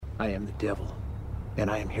I am the devil, and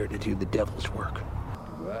I am here to do the devil's work.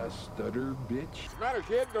 Do I stutter, bitch? What's the matter,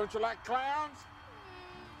 kid? Don't you like clowns?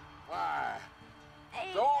 Why?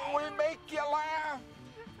 Don't we make you laugh?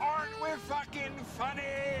 Aren't we fucking funny?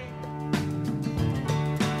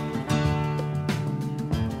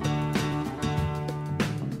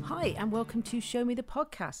 Hi, and welcome to Show Me the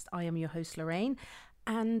Podcast. I am your host, Lorraine,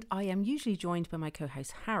 and I am usually joined by my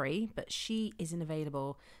co-host, Harry, but she isn't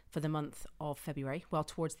available for the month of February, well,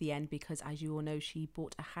 towards the end, because as you all know, she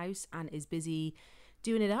bought a house and is busy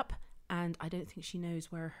doing it up, and I don't think she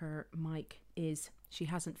knows where her mic is. She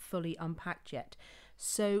hasn't fully unpacked yet.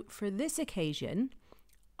 So for this occasion,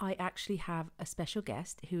 I actually have a special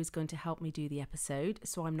guest who is going to help me do the episode,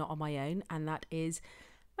 so I'm not on my own, and that is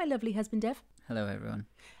my lovely husband, Dev. Hello, everyone.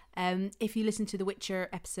 If you listen to the Witcher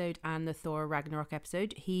episode and the Thor Ragnarok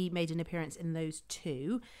episode, he made an appearance in those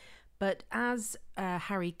too. But as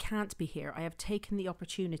Harry can't be here, I have taken the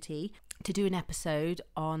opportunity to do an episode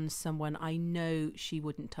on someone I know she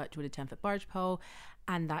wouldn't touch with a 10-foot barge pole,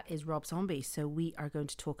 and that is Rob Zombie. So we are going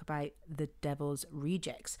to talk about The Devil's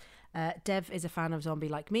Rejects. Dev is a fan of Zombie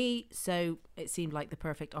like me, so it seemed like the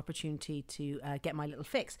perfect opportunity to get my little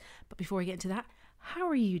fix. But before we get into that, how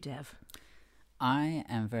are you, Dev? I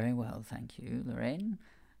am very well, thank you, Lorraine.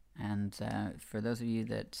 And for those of you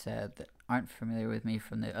that aren't familiar with me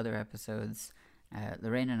from the other episodes,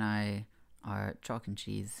 Lorraine and I are chalk and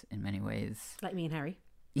cheese in many ways. Like me and Harry.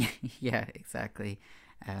 Yeah, exactly.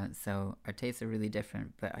 So our tastes are really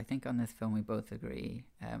different, but I think on this film we both agree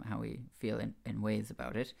how we feel in ways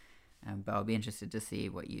about it. But I'll be interested to see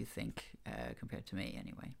what you think compared to me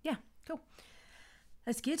anyway. Yeah, cool.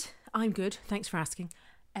 That's good. I'm good. Thanks for asking.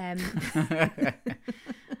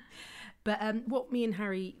 But what me and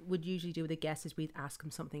Harry would usually do with a guest is we'd ask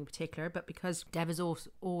him something in particular, but because Dev has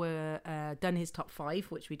also done his top 5,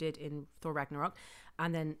 which we did in Thor Ragnarok,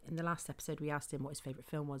 and then in the last episode we asked him what his favourite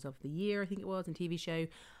film was of the year, I think it was, and TV show,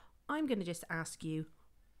 I'm going to just ask you,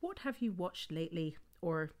 what have you watched lately,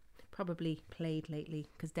 or probably played lately,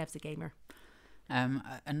 because Dev's a gamer?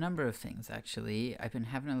 A number of things, actually. I've been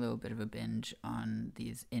having a little bit of a binge on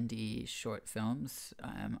these indie short films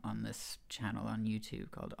on this channel on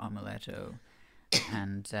YouTube called Omeletto.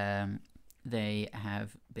 And they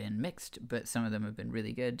have been mixed, but some of them have been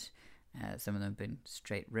really good. Some of them have been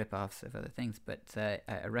straight rip-offs of other things. But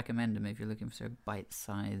I recommend them if you're looking for sort of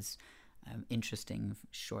bite-sized, interesting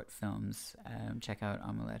short films. Check out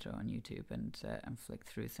Omeletto on YouTube and flick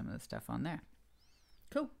through some of the stuff on there.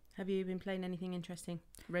 Cool. Have you been playing anything interesting?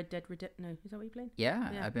 Red Dead Redemption? No, is that what you're playing?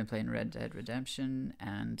 Yeah, I've been playing Red Dead Redemption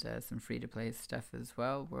and some free-to-play stuff as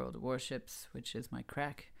well. World of Warships, which is my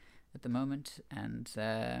crack at the moment, and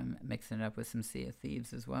mixing it up with some Sea of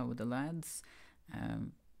Thieves as well with the lads.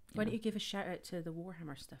 Why don't you give a shout out to the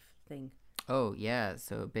Warhammer stuff thing? Oh, yeah,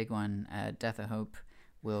 so a big one. Death of Hope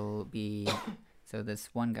will be... So this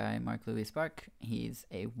one guy, Mark Louis Spark, he's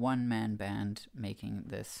a one-man band making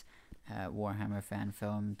this Warhammer fan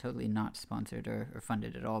film, totally not sponsored or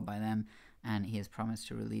funded at all by them, and he has promised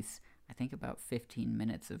to release, I think, about 15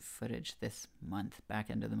 minutes of footage this month, back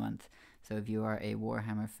end of the month. So if you are a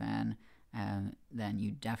Warhammer fan, then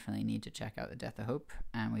you definitely need to check out The Death of Hope.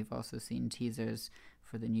 And we've also seen teasers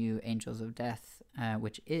for the new Angels of Death,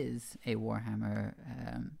 which is a Warhammer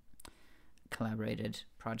collaborated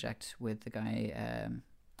project with the guy...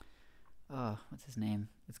 what's his name?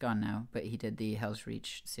 It's gone now, but he did the Hell's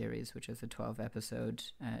Reach series, which is a 12-episode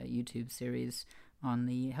YouTube series on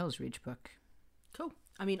the Hell's Reach book. Cool.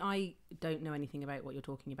 I mean, I don't know anything about what you're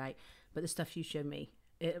talking about, but the stuff you showed me,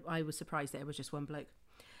 I was surprised that it was just one bloke.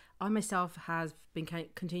 I myself have been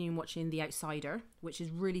continuing watching The Outsider, which is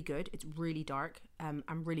really good. It's really dark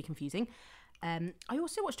and really confusing. I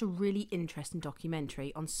also watched a really interesting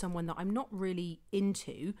documentary on someone that I'm not really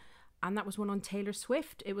into, and that was one on Taylor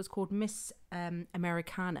Swift. It was called Miss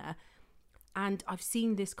Americana. And I've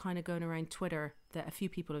seen this kind of going around Twitter that a few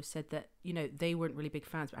people have said that, you know, they weren't really big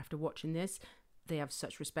fans, but after watching this, they have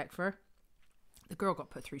such respect for her. The girl got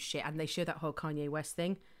put through shit, and they showed that whole Kanye West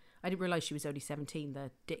thing. I didn't realise she was only 17, the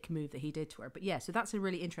dick move that he did to her. But yeah, so that's a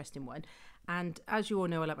really interesting one. And as you all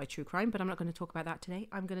know, I like my true crime, but I'm not going to talk about that today.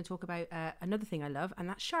 I'm going to talk about another thing I love, and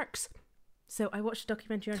that's sharks. So I watched a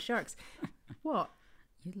documentary on sharks. What?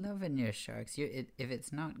 You loving your sharks. If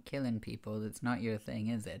it's not killing people, it's not your thing,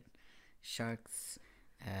 is it? Sharks,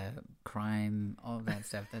 crime, all that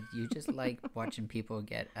stuff. That you just like watching people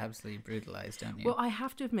get absolutely brutalized, don't you? Well, I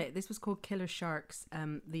have to admit, this was called Killer Sharks,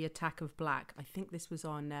 The Attack of Black. I think this was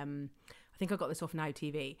on, I think I got this off Now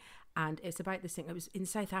TV. And it's about this thing. It was in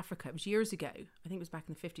South Africa. It was years ago. I think it was back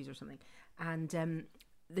in the 50s or something. And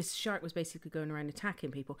this shark was basically going around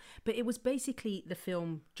attacking people. But it was basically the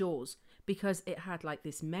film Jaws, because it had like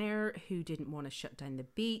this mayor who didn't want to shut down the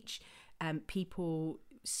beach. People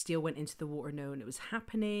still went into the water knowing it was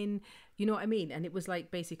happening. You know what I mean? And it was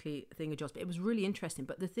like basically a thing of Jaws. But it was really interesting.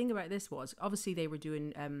 But the thing about this was, obviously they were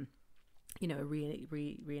doing, you know, a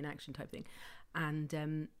reenaction type thing.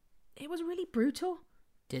 And it was really brutal.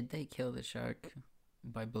 Did they kill the shark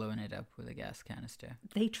by blowing it up with a gas canister?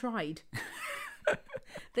 They tried.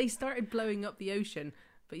 They started blowing up the ocean.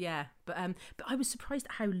 But yeah, but I was surprised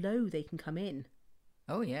at how low they can come in.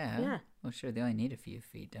 Oh yeah. Yeah. Well, sure, they only need a few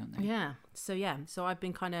feet, don't they? Yeah. So I've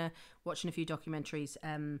been kind of watching a few documentaries,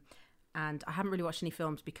 and I haven't really watched any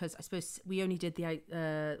films because I suppose we only did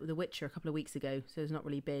the Witcher a couple of weeks ago, so there's not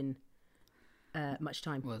really been much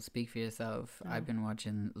time. Well, speak for yourself. I've been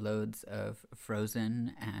watching loads of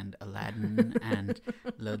Frozen and Aladdin and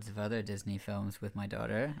loads of other Disney films with my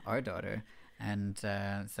daughter, our daughter, and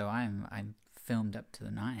so I'm filmed up to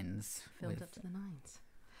the nines. Filmed up to the nines.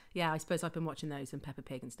 Yeah, I suppose I've been watching those and Peppa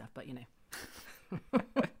Pig and stuff, but you know.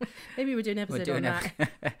 Maybe we're doing an episode on that.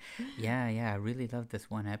 Yeah, I really love this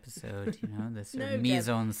one episode, you know, this No, mise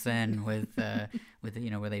en scène with you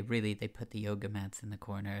know, where they put the yoga mats in the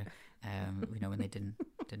corner, you know, when they didn't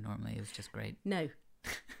normally. It was just great. No.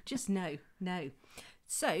 Just no.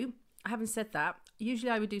 So, having said that,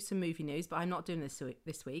 usually I would do some movie news, but I'm not doing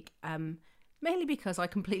this week. Mainly because I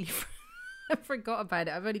completely forgot about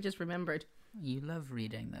it. I've only just remembered. You love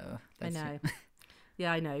reading, though. I know.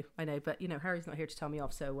 Yeah, I know. But, you know, Harry's not here to tell me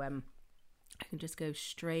off, so I can just go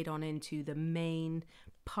straight on into the main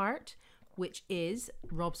part, which is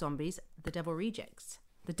Rob Zombie's The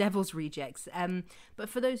Devil's Rejects. But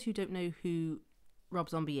for those who don't know who Rob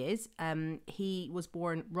Zombie is, he was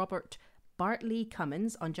born Robert Bartley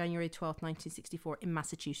Cummins on January 12th, 1964 in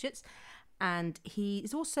Massachusetts. And he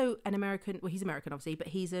is also an American, well, he's American, obviously, but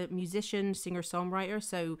he's a musician, singer-songwriter,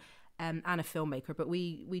 so and a filmmaker, but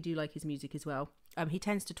we do like his music as well. He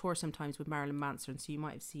tends to tour sometimes with Marilyn Manson, so you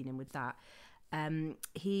might have seen him with that.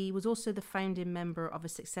 He was also the founding member of a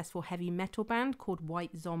successful heavy metal band called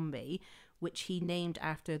White Zombie, which he named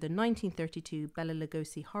after the 1932 Bela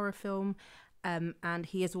Lugosi horror film. And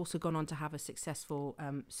he has also gone on to have a successful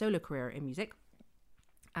solo career in music.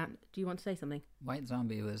 And do you want to say something? White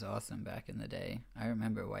Zombie was awesome back in the day. I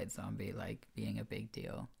remember White Zombie like being a big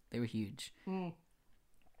deal. They were huge.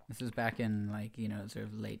 This was back in like, you know, sort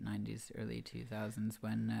of late 90s, early 2000s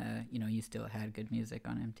when, you know, you still had good music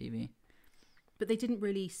on MTV. But they didn't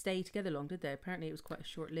really stay together long, did they? Apparently it was quite a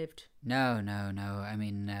short-lived... No. I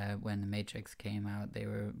mean, when The Matrix came out,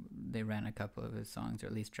 they ran a couple of his songs, or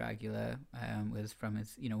at least Dracula was from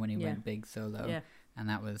his, you know, when he went big solo. Yeah. And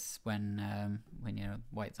that was when, you know,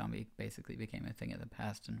 White Zombie basically became a thing of the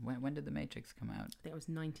past. And when did The Matrix come out? I think it was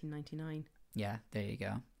 1999. Yeah, there you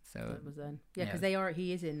go. So it was then. Yeah, because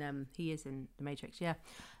he is in The Matrix, yeah.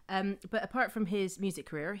 But apart from his music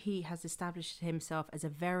career, he has established himself as a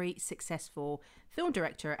very successful film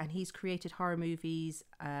director, and he's created horror movies,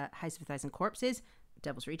 House of a Thousand Corpses,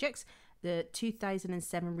 Devil's Rejects, the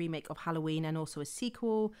 2007 remake of Halloween, and also a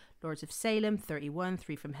sequel, Lords of Salem, 31,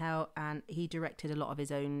 3 from Hell, and he directed a lot of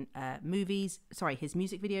his own his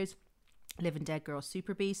music videos, Living Dead Girl,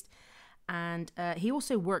 Super Beast. And he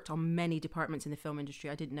also worked on many departments in the film industry.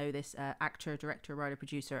 I didn't know this. Actor, director, writer,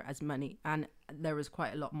 producer, as many. And there was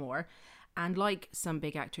quite a lot more. And like some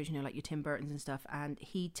big actors, you know, like your Tim Burtons and stuff, and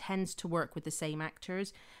he tends to work with the same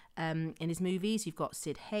actors in his movies. You've got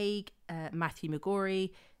Sid Haig, Matthew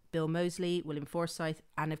McGorry, Bill Moseley, William Forsythe,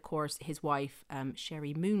 and of course his wife,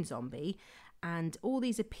 Sherry Moon Zombie. And all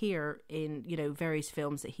these appear in, you know, various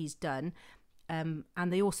films that he's done. And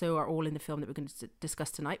they also are all in the film that we're going to discuss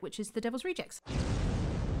tonight, which is The Devil's Rejects.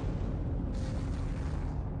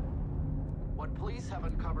 What police have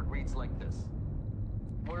uncovered reads like this.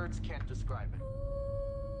 Words can't describe it.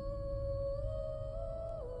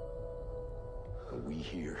 We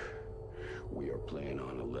here, we are playing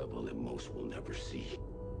on a level that most will never see.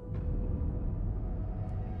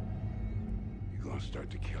 You're gonna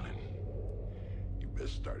start the killing. You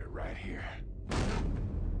best start it right here.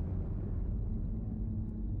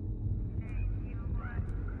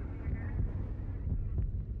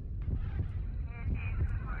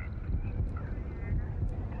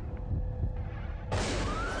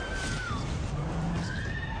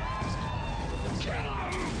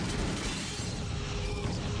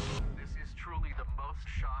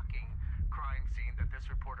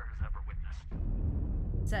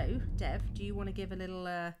 So, Dev, do you want to give a little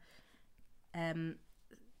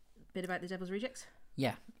bit about The Devil's Rejects?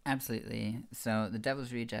 Yeah, absolutely. So The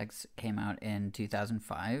Devil's Rejects came out in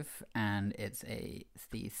 2005, and it's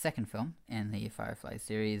the second film in the Firefly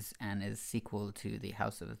series, and is sequel to The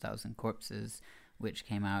House of a Thousand Corpses, which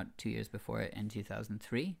came out 2 years before it in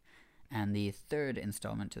 2003. And the third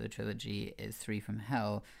installment to the trilogy is Three from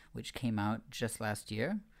Hell, which came out just last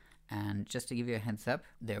year. And just to give you a heads up,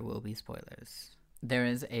 there will be spoilers. There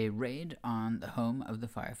is a raid on the home of the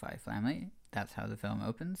Firefly family. That's how the film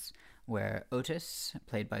opens, where Otis,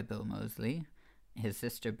 played by Bill Moseley, his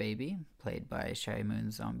sister Baby, played by Sherry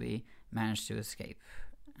Moon Zombie, manage to escape.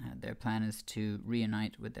 Their plan is to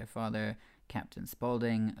reunite with their father, Captain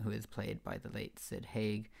Spaulding, who is played by the late Sid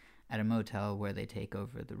Haig, at a motel where they take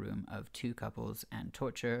over the room of two couples and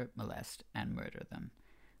torture, molest, and murder them.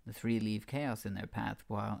 The three leave chaos in their path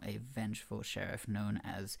while a vengeful sheriff known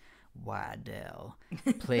as Waddell,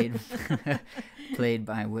 played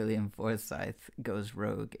by William Forsythe, goes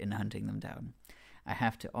rogue in hunting them down. I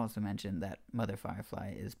have to also mention that Mother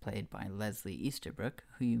Firefly is played by Leslie Easterbrook,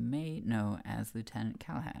 who you may know as Lieutenant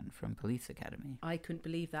Callahan from Police Academy. I couldn't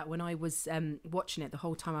believe that. When I was watching it, the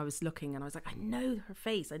whole time I was looking and I was like, I know her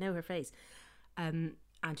face. And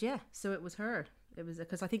yeah, so it was her. It was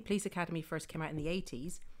because I think Police Academy first came out in the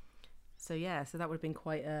 80s. So yeah, so that would have been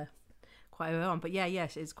quite early on. But yeah,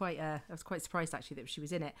 it's quite. I was quite surprised actually that she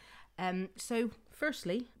was in it. So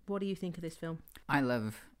firstly, what do you think of this film? I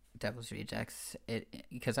love Devil's Rejects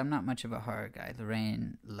because I'm not much of a horror guy.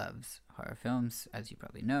 Lorraine loves horror films, as you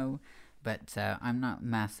probably know, but I'm not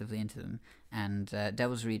massively into them. And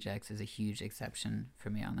Devil's Rejects is a huge exception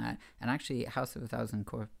for me on that. And actually, House of a Thousand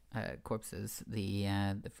Corpses,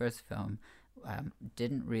 the first film,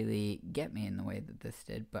 didn't really get me in the way that this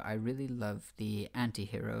did, but I really love the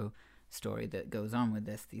anti-hero story that goes on with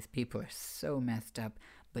this. These people are so messed up,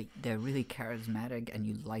 but they're really charismatic and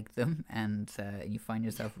you like them, and you find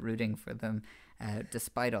yourself rooting for them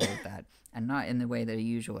despite all of that, and not in the way they're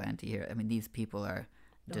usual anti-hero. I mean, these people are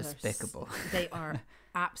despicable. They are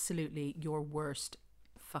absolutely your worst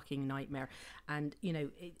fucking nightmare. And you know,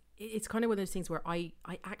 it's kind of one of those things where I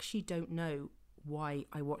actually don't know why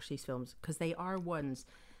I watch these films, because they are ones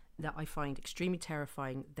that I find extremely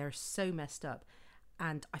terrifying. They're so messed up,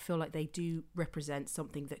 and I feel like they do represent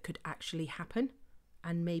something that could actually happen,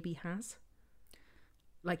 and maybe has,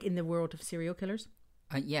 like in the world of serial killers.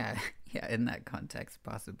 Yeah, in that context,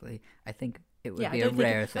 possibly. I think it would be a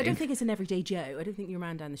rare thing. I don't think it's an everyday Joe. I don't think your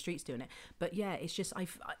man down the street's doing it. But yeah, it's just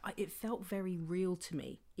it felt very real to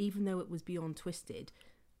me, even though it was beyond twisted.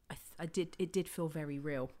 It did feel very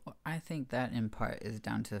real. Well, I think that in part is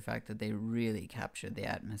down to the fact that they really captured the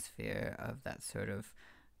atmosphere of that sort of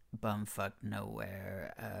bumfuck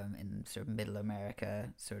nowhere in sort of middle America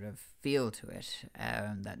sort of feel to it.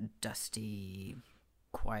 That dusty,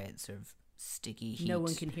 quiet sort of sticky heat. No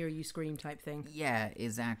one can hear you scream type thing. Yeah,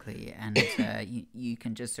 exactly. And you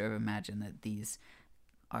can just sort of imagine that these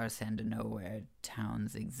arse end of nowhere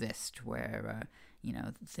towns exist where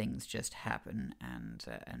things just happen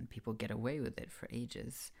and people get away with it for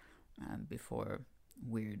ages before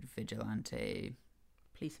weird vigilante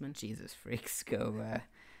policemen, Jesus freaks go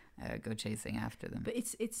chasing after them. But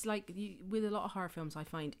it's like with a lot of horror films, I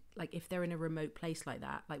find, like, if they're in a remote place like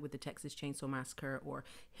that, like with the Texas Chainsaw Massacre or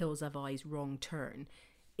Hills Have Eyes, Wrong Turn,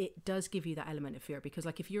 it does give you that element of fear, because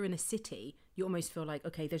like if you're in a city, you almost feel like,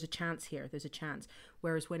 okay, there's a chance here, there's a chance.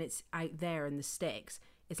 Whereas when it's out there in the sticks,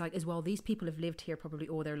 it's like, as well, these people have lived here probably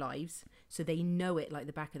all their lives, so they know it like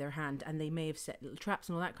the back of their hand, and they may have set little traps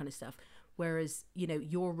and all that kind of stuff. Whereas,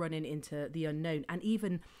 you're running into the unknown. And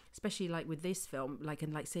even, especially like with this film, like,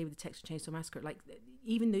 and like say with the Texas Chainsaw Massacre, like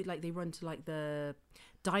even though like they run to like the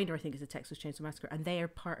diner, I think is the Texas Chainsaw Massacre, and they are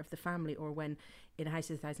part of the family. Or when in A House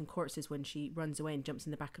of a Thousand Corpses, when she runs away and jumps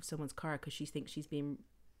in the back of someone's car because she thinks she's being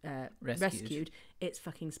rescued, it's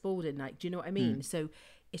fucking Spaulding night. Do you know what I mean? So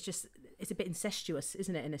it's a bit incestuous,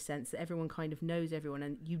 isn't it, in a sense, that everyone kind of knows everyone,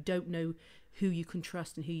 and you don't know who you can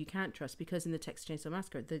trust and who you can't trust, because in the Texas Chainsaw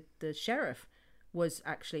Massacre, the sheriff was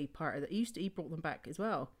actually part of that. He brought them back as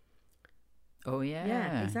well. Oh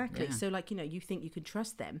yeah, exactly. Yeah. So like, you think you can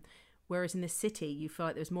trust them, whereas in the city you feel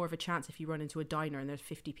like there's more of a chance if you run into a diner and there's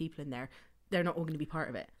 50 people in there, they're not all going to be part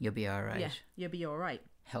of it. You'll be all right. Yeah, you'll be all right.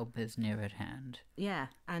 Help is near at hand. Yeah,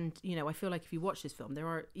 and I feel like if you watch this film, there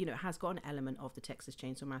are, it has got an element of the Texas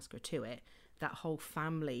Chainsaw Massacre to it, that whole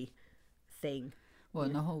family thing. Well,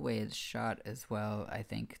 and the whole way it's shot as well, I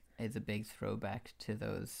think, is a big throwback to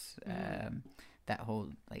those that whole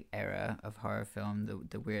like era of horror film,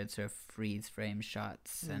 the weird sort of freeze frame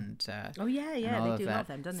shots and oh yeah, and they do a lot of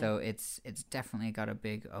them, don't they? So it's definitely got a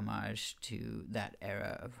big homage to that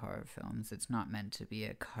era of horror films. It's not meant to be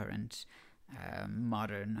a current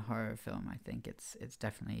modern horror film. I think it's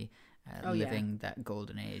definitely Oh, yeah. living that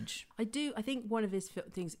golden age. I think one of his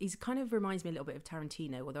things, he kind of reminds me a little bit of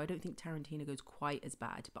Tarantino, although I don't think Tarantino goes quite as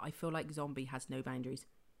bad, but I feel like Zombie has no boundaries.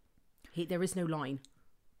 There is no line.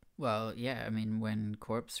 Well, yeah, I mean, when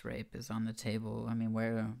corpse rape is on the table, I mean,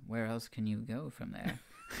 where else can you go from there?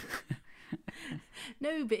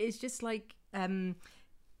 No, but it's just like,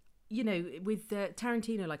 you know, with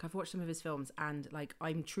Tarantino, like, I've watched some of his films and, like,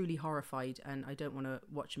 I'm truly horrified and I don't want to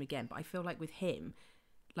watch them again. But I feel like with him,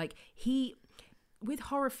 like, with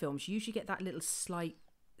horror films, you usually get that little slight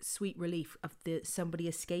sweet relief of somebody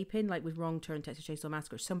escaping, like with Wrong Turn, Texas Chainsaw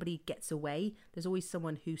Massacre. Somebody gets away. There's always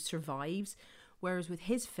someone who survives. Whereas with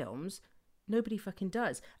his films, nobody fucking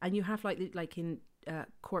does. And you have, like in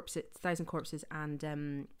Thousand Corpses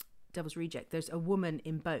and Devil's Reject, there's a woman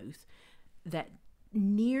in both that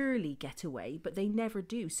nearly get away, but they never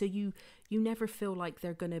do. So you never feel like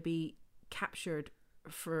they're going to be captured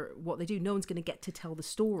for what they do. No one's going to get to tell the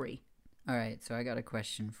story. All right, so I got a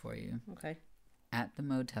question for you. Okay. At the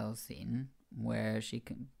motel scene where she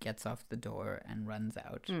gets off the door and runs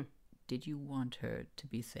out, did you want her to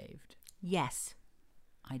be saved? Yes.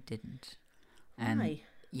 I didn't. And Why?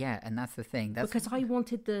 yeah, and that's the thing. Because I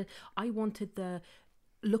wanted the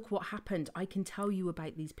look what happened. I can tell you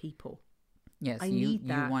about these people. Yes, I you need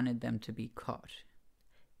that. wanted them to be caught.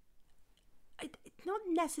 Not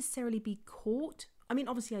necessarily be caught. I mean,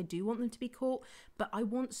 obviously I do want them to be caught, but I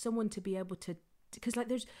want someone to be able to, because like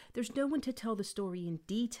there's no one to tell the story in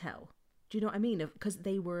detail. Do you know what I mean? Because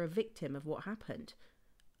they were a victim of what happened.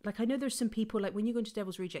 Like, I know there's some people, like when you go into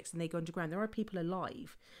Devil's Rejects and they go underground, there are people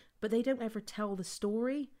alive, but they don't ever tell the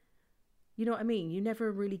story. You know what I mean? You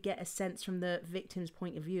never really get a sense from the victim's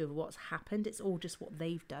point of view of what's happened. It's all just what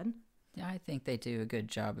they've done. Yeah, I think they do a good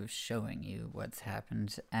job of showing you what's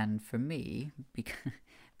happened. And for me,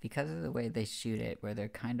 because of the way they shoot it, where they're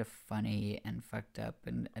kind of funny and fucked up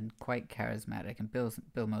and quite charismatic, and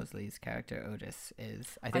Bill Moseley's character, Otis,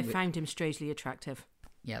 is... I found him strangely attractive.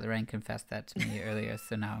 Yeah, Lorraine confessed that to me earlier,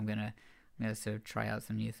 so now I'm gonna sort of try out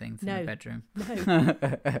some new things in the bedroom. No.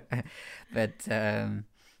 But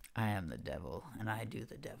I am the devil, and I do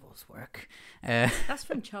the devil's work. That's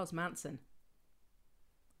from Charles Manson.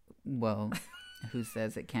 Well, who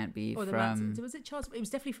says it can't be Or the from... Manson. Was it Charles? It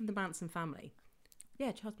was definitely from the Manson family.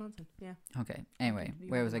 Yeah, Charles Manson. Yeah. Okay. Anyway, Could be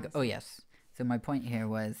where was I? Manson. Oh, yes. So my point here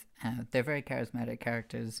was they're very charismatic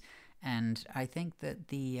characters, and I think that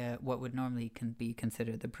the what would normally be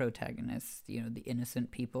considered the protagonists, you know, the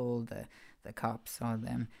innocent people, the cops, all of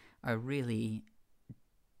them are really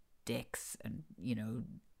dicks, and you know,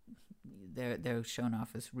 they're shown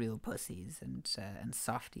off as real pussies and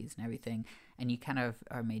softies and everything, and you kind of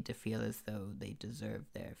are made to feel as though they deserve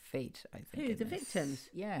their fate. I think. Who, the victims?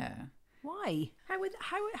 Yeah. Why?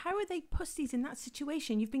 How are they pussies in that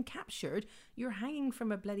situation? You've been captured. You're hanging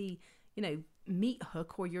from a bloody, you know, meat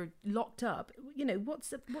hook, or you're locked up. You know,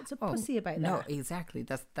 what's a pussy about that? No, exactly.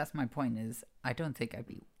 That's my point. Is I don't think I'd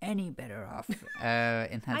be any better off in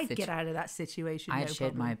that. I'd get out of that situation. I'd no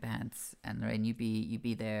shed problem. my pants, and Lorraine, you'd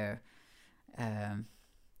be there.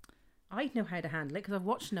 I'd know how to handle it because I've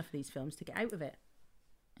watched enough of these films to get out of it.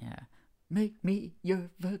 Yeah, make me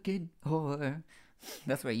your fucking whore.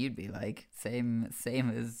 That's what you'd be like. Same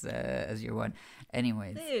as your one.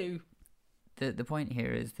 Anyways, Ew. the point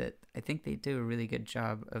here is that I think they do a really good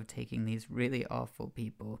job of taking these really awful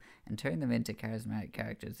people and turning them into charismatic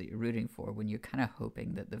characters that you're rooting for when you're kind of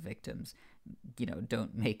hoping that the victims, you know,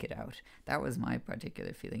 don't make it out. That was my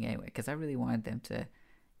particular feeling anyway, because I really wanted them to,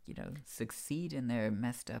 you know, succeed in their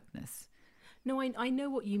messed upness. No, I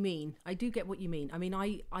know what you mean. I do get what you mean. I mean,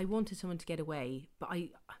 I wanted someone to get away, but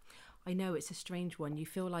I know it's a strange one. You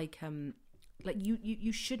feel like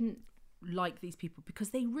you shouldn't like these people because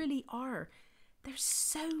they really are. They're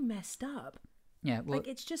so messed up. Yeah, well, like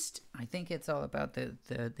it's just. I think it's all about the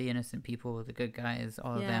innocent people, the good guys,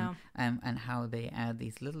 all of them, and how they add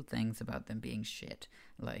these little things about them being shit.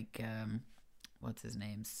 Like, what's his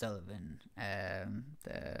name? Sullivan,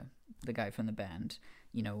 the guy from the band.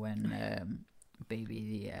 You know, when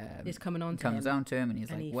baby is coming on to comes him, on to him, and he's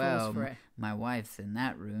and like, he well, falls for it. My wife's in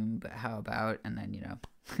that room, but how about? And then, you know,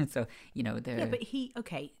 so you know, they're... Yeah, but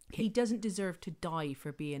he doesn't deserve to die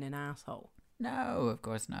for being an asshole. No, of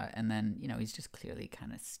course not. And then, you know, he's just clearly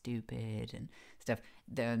kind of stupid and stuff.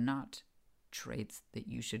 They're not traits that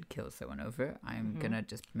you should kill someone over. I'm gonna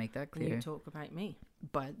just make that clear. You talk about me.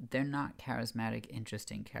 But they're not charismatic,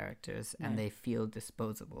 interesting characters, and they feel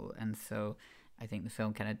disposable. And so I think the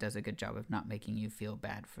film kind of does a good job of not making you feel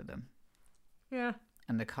bad for them. Yeah.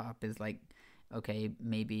 And the cop is like, okay,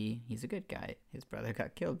 maybe he's a good guy. His brother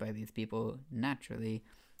got killed by these people. Naturally,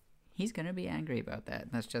 he's going to be angry about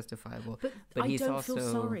that. That's justifiable. But I he's don't also...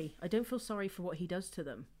 feel sorry. I don't feel sorry for what he does to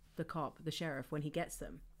them, the cop, the sheriff, when he gets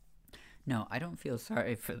them. No, I don't feel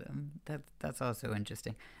sorry for them. That's also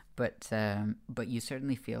interesting. But you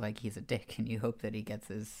certainly feel like he's a dick, and you hope that he gets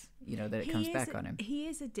his, that it comes back on him. He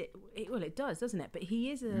is a dick. Well, it does, doesn't it? But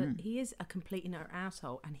he is a complete and utter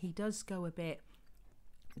asshole, and he does go a bit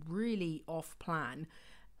really off plan.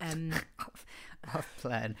 Off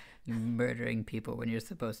plan, murdering people when you're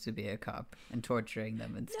supposed to be a cop and torturing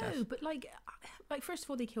them and stuff. No, but like first of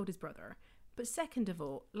all, they killed his brother. But second of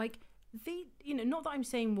all, like they, not that I'm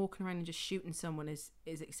saying walking around and just shooting someone is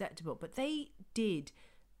acceptable, but they did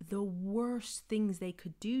the worst things they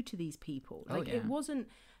could do to these people. Like it wasn't,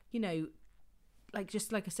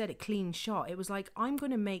 just like I said, a clean shot. It was like, I'm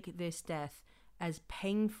going to make this death as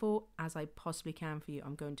painful as I possibly can for you.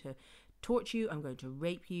 I'm going to torture you. I'm going to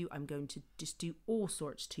rape you. I'm going to just do all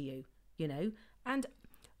sorts to you, And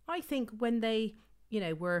I think when they,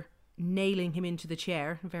 were nailing him into the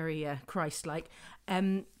chair, very Christ-like,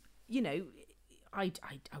 I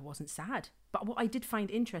wasn't sad. But what I did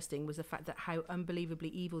find interesting was the fact that how unbelievably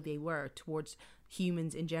evil they were towards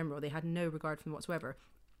humans in general. They had no regard for them whatsoever.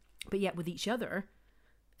 But yet with each other,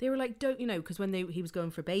 they were like, don't, because when he was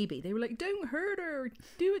going for baby, they were like, don't hurt her,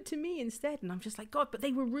 do it to me instead. And I'm just like, God, but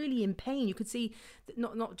they were really in pain. You could see that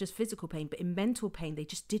not just physical pain, but in mental pain. They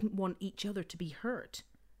just didn't want each other to be hurt.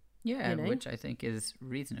 Yeah, which I think is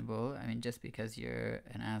reasonable. I mean, just because you're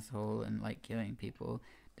an asshole and like killing people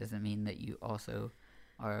doesn't mean that you also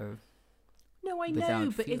are... No, I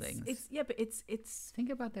know, but it's.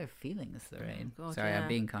 Think about their feelings, Lorraine. Oh God, sorry, I'm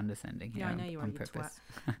being condescending here. Yeah, I know you are, on you purpose.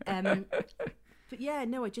 Twat. But yeah,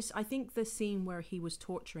 no, I think the scene where he was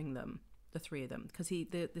torturing them, the three of them, because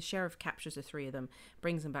the sheriff captures the three of them,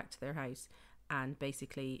 brings them back to their house, and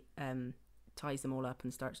basically ties them all up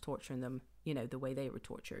and starts torturing them. The way they were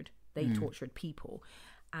tortured. They tortured people,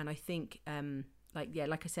 and I think.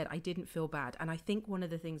 Like I said, I didn't feel bad. And I think one of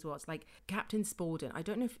the things was like Captain Spaulding. I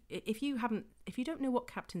don't know if you don't know what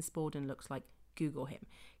Captain Spaulding looks like, Google him.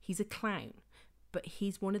 He's a clown, but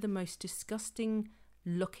he's one of the most disgusting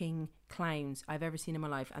looking clowns I've ever seen in my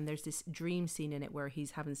life. And there's this dream scene in it where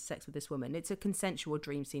he's having sex with this woman. It's a consensual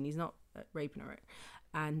dream scene. He's not raping her.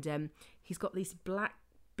 And he's got these black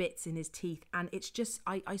bits in his teeth. And it's just,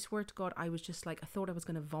 I swear to God, I was just like, I thought I was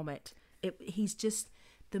going to vomit. He's just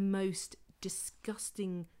the most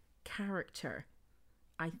disgusting character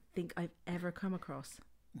I think I've ever come across.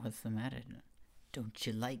 What's the matter? Don't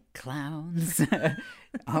you like clowns?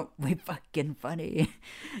 Aren't we fucking funny?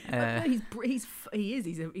 He plays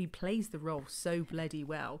the role so bloody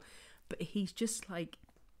well, but he's just like,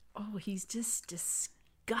 he's just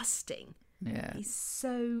disgusting. Yeah, he's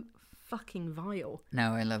so fucking vile.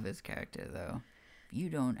 No, I love his character though. If you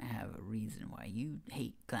don't have a reason why you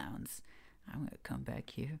hate clowns, I'm gonna come back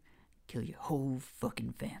here, kill your whole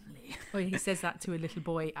fucking family. He says that to a little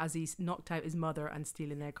boy as he's knocked out his mother and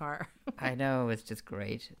stealing their car. I know, it's just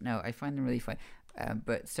great. No, I find them really fun.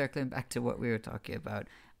 But circling back to what we were talking about,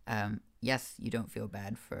 yes, you don't feel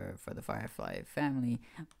bad for the Firefly family,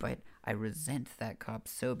 but I resent that cop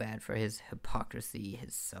so bad for his hypocrisy,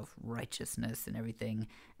 his self-righteousness and everything,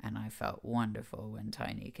 and I felt wonderful when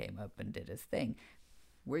Tiny came up and did his thing.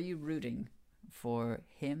 Were you rooting for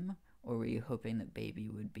him, or were you hoping that Baby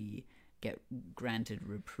would get granted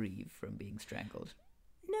reprieve from being strangled?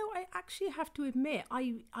 No, I actually have to admit,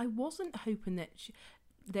 I wasn't hoping that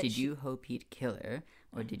Did you hope he'd kill her,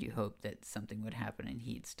 or did you hope that something would happen and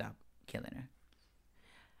he'd stop killing her?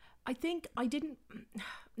 I think I didn't...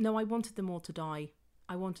 No, I wanted them all to die.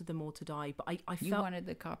 But I felt... You wanted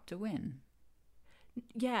the cop to win.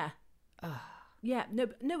 Yeah. Yeah, no,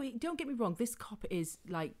 don't get me wrong. This cop is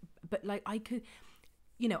like... But like, I could...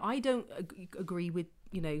 I don't agree with,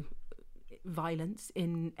 violence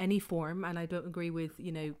in any form, and I don't agree with,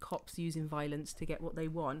 cops using violence to get what they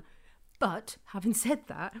want. But having said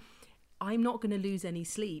that, I'm not going to lose any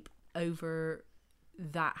sleep over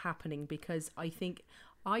that happening, because I think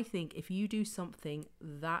if you do something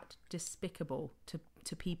that despicable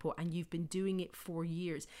to people, and you've been doing it for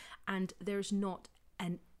years, and there's not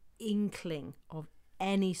an inkling of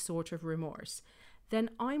any sort of remorse, then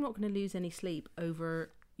I'm not going to lose any sleep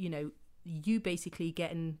over, you basically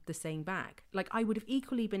getting the same back. Like, I would have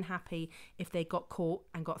equally been happy if they got caught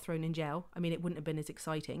and got thrown in jail. I mean, it wouldn't have been as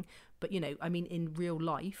exciting, but in real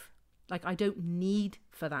life, like, I don't need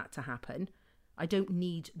for that to happen. I don't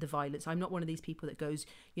need the violence. I'm not one of these people that goes,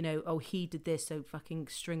 he did this, so fucking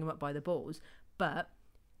string him up by the balls. But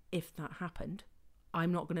if that happened,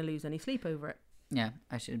 I'm not going to lose any sleep over it. Yeah,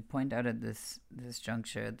 I should point out at this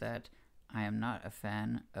juncture that I am not a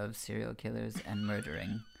fan of serial killers and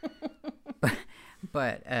murdering.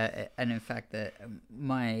 But and in fact, that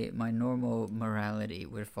my normal morality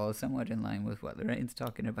would fall somewhat in line with what Lorraine's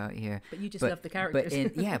talking about here. But you just love the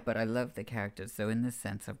characters. But I love the characters. So in this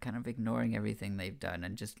sense, I'm kind of ignoring everything they've done,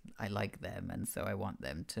 and just I like them, and so I want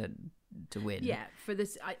them to win. Yeah, for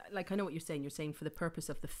this, I know what you're saying. You're saying for the purpose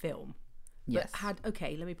of the film. Yes. But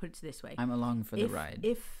let me put it this way. I'm along for the ride.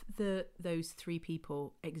 If those three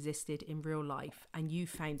people existed in real life and you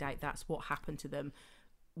found out that's what happened to them,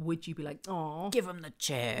 would you be like, oh, give them the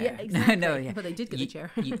chair? Yeah, exactly. No, yeah. But they did get the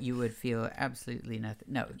chair. you would feel absolutely nothing.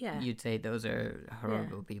 No, Yeah. You'd say those are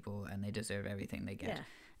horrible people and they deserve everything they get. Yeah.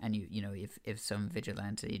 And you know, if some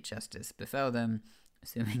vigilante justice befell them,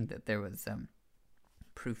 assuming that there was some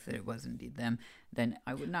proof that it was indeed them, then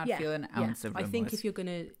I would not feel an ounce of remorse. I think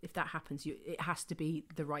if that happens, it has to be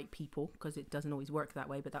the right people, because it doesn't always work that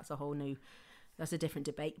way. But that's a different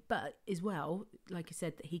debate. But as well, like I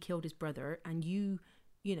said, that he killed his brother, and you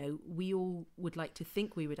know, we all would like to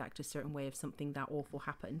think we would act a certain way if something that awful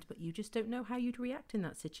happened, but you just don't know how you'd react in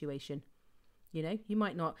that situation. You know, you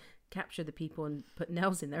might not capture the people and put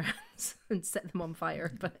nails in their hands and set them on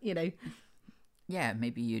fire, but you know. Yeah,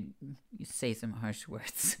 maybe you say some harsh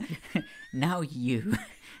words. Now you.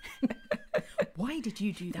 Why did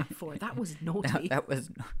you do that for? That was naughty. That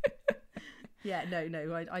was. Yeah,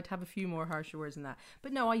 no. I'd have a few more harsher words than that.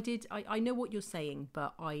 But no, I did. I know what you're saying,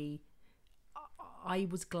 but I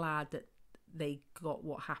was glad that they got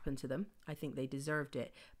what happened to them. I think they deserved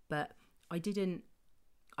it, but I didn't.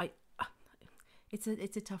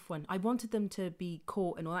 It's a tough one. I wanted them to be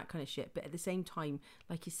caught and all that kind of shit, but at the same time,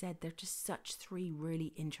 like you said, they're just such three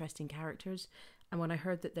really interesting characters. And when I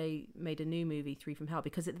heard that they made a new movie, Three from Hell,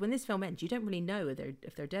 because when this film ends, you don't really know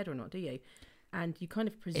if they're dead or not, do you? And you kind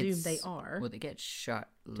of presume they are. Well, they get shot.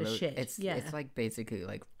 Shit. It's like basically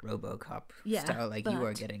like RoboCop style. Like you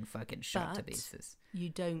are getting fucking shot to pieces. You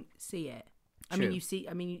don't see it. True.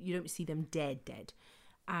 You don't see them dead.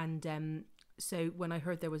 And so when I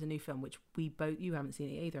heard there was a new film, which you haven't seen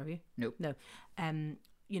it either, have you? Nope. No.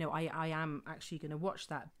 You know, I am actually going to watch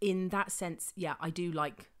that. In that sense, yeah, I do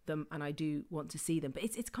like them and I do want to see them. But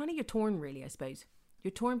it's kind of, you're torn, really, I suppose.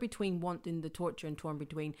 You're torn between wanting the torture and torn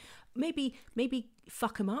between maybe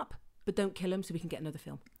fuck him up, but don't kill him so we can get another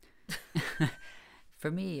film.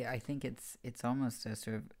 For me, I think it's almost a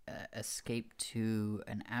sort of escape to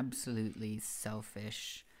an absolutely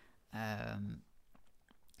selfish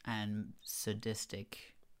and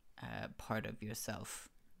sadistic part of yourself.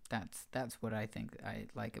 That's what I think I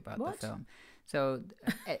like about the film. So,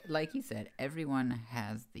 like you said, everyone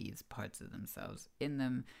has these parts of themselves in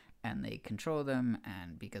them, and they control them.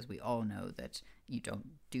 And because we all know that you don't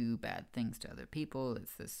do bad things to other people,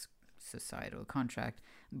 it's this societal contract.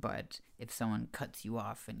 But if someone cuts you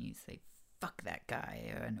off and you say fuck that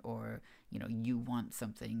guy, or you know, you want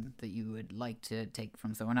something that you would like to take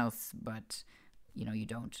from someone else, but you know, you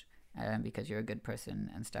don't, because you're a good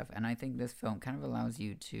person and stuff. And I think this film kind of allows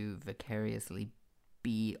you to vicariously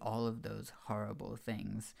be all of those horrible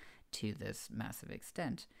things to this massive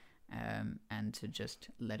extent, and to just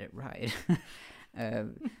let it ride.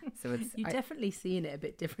 So it's you're definitely seeing it a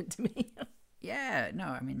bit different to me. Yeah, no,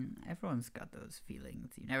 I mean, everyone's got those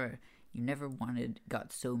feelings. You never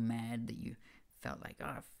got so mad that you felt like,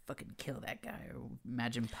 oh, fucking kill that guy, or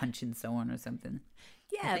imagine punching someone or something.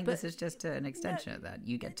 Yeah, I think this is just an extension of that.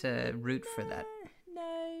 You get to root for that.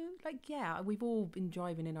 No, like, yeah, we've all been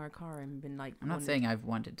driving in our car and been like... I'm not saying I've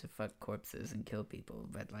wanted to fuck corpses and kill people,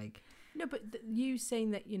 but like... No, but you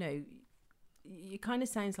saying that, you know, it kind of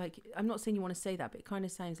sounds like... I'm not saying you want to say that, but it kind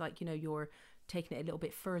of sounds like, you know, you're taking it a little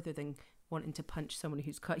bit further than wanting to punch someone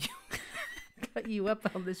who's cut you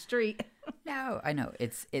up on the street. No, I know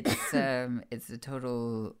it's a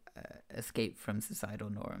total escape from societal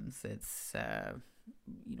norms. It's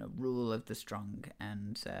you know, rule of the strong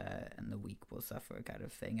and the weak will suffer kind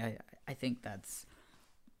of thing. I think that's,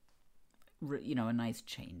 you know, a nice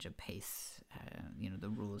change of pace. You know, the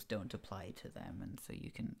rules don't apply to them, and so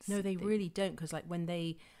you can. No, they really don't, because like when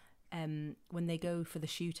they go for the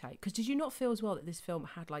shootout, because did you not feel as well that this film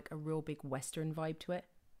had like a real big Western vibe to it?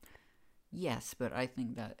 Yes, but I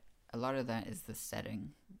think that a lot of that is the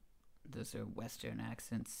setting. Those are Western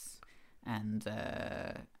accents, and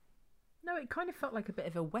no, it kind of felt like a bit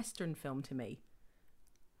of a Western film to me.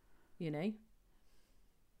 You know,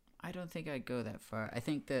 I don't think I'd go that far. I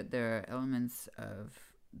think that there are elements of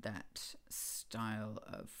that style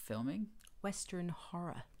of filming. Western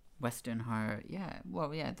horror. Western horror, yeah.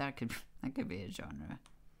 Well, yeah, that could be a genre.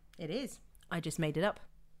 It is. I just made it up.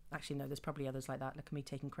 Actually, no, there's probably others like that. Look at me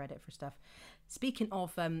taking credit for stuff. Speaking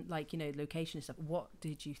of, like, you know, location and stuff, what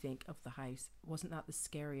did you think of the house? Wasn't that the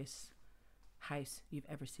scariest house you've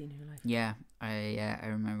ever seen in your life. Yeah, I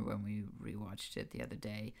remember when we rewatched it the other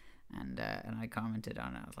day, and I commented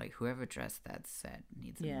on it. I was like, whoever dressed that set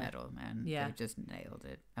needs a medal, man. Yeah. They just nailed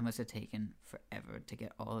it. It must have taken forever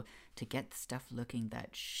to get stuff looking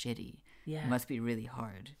that shitty. Yeah. It must be really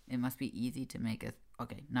hard. It must be easy to make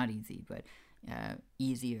not easy, but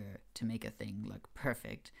easier to make a thing look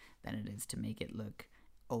perfect than it is to make it look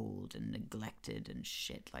old and neglected and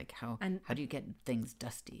shit. Like how do you get things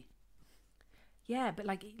dusty? Yeah, but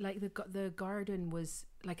like the garden was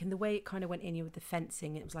like, in the way it kind of went in with the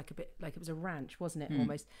fencing, it was like a bit like it was a ranch, wasn't it?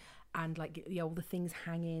 Almost. And like all the things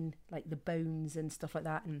hanging, like the bones and stuff like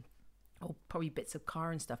that, and probably bits of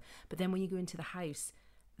car and stuff. But then when you go into the house,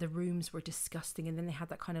 the rooms were disgusting, and then they had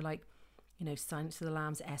that kind of like, Silence of the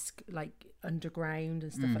Lambs-esque like underground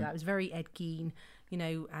and stuff like that. It was very Ed Gein,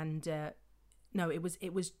 and no, it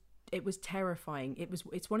was terrifying.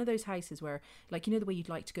 It's one of those houses where, like, the way you'd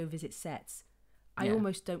like to go visit sets. I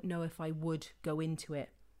almost don't know if I would go into it.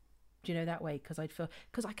 Do you know, that way? Because I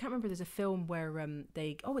can't remember. There's a film where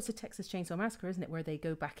it's a Texas Chainsaw Massacre, isn't it? Where they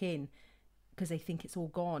go back in because they think it's all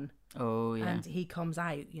gone. Oh yeah. And he comes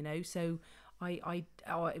out. So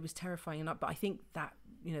it was terrifying. But I think that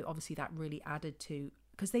obviously that really added to,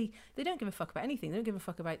 because they don't give a fuck about anything. They don't give a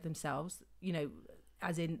fuck about themselves.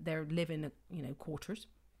 As in they're living quarters.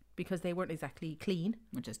 Because they weren't exactly clean.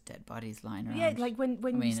 With just dead bodies lying around. Yeah, like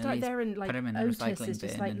when you start there and like Otis is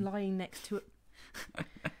just like lying next to it.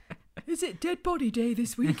 Is it dead body day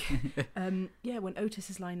this week? Yeah, when Otis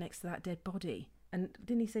is lying next to that dead body. And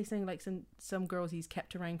didn't he say something like some girls he's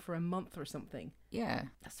kept around for a month or something? Yeah.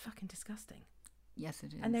 That's fucking disgusting. Yes,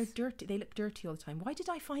 it is. And they're dirty. They look dirty all the time. Why did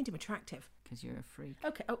I find him attractive? Because you're a freak.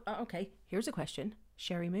 Okay. Okay. Here's a question.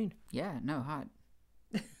 Sherry Moon. Yeah, no, hot.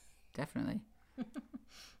 Definitely.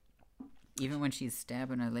 Even when she's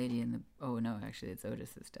stabbing a lady in the... Oh, no, actually, it's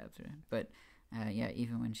Otis that stabs her. But, yeah,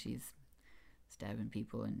 even when she's stabbing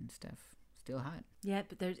people and stuff, still hot. Yeah,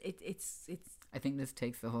 but it's... I think this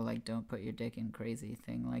takes the whole, like, don't put your dick in crazy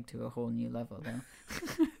thing, like, to a whole new level,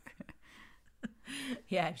 though.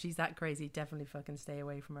 Yeah, if she's that crazy, definitely fucking stay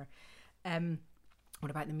away from her. What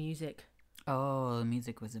about the music? Oh, the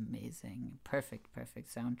music was amazing. Perfect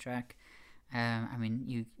soundtrack. I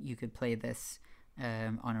mean, you could play this...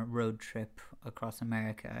 on a road trip across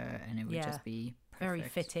America, and it would just be perfect. Very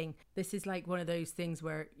fitting. This is like one of those things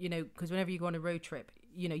where, because whenever you go on a road trip,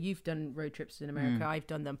 you've done road trips in America, I've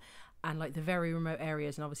done them, and like the very remote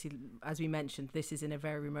areas, and obviously, as we mentioned, this is in a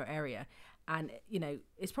very remote area, and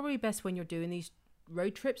it's probably best when you're doing these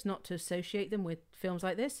road trips not to associate them with films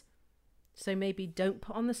like this. So maybe don't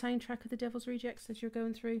put on the soundtrack of The Devil's Rejects as you're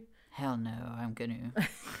going through. Hell no, I'm gonna...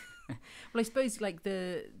 Well, I suppose like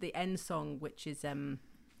the end song, which is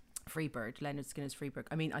Freebird, Leonard Skinner's Freebird.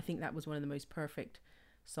 I mean, I think that was one of the most perfect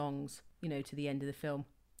songs, to the end of the film.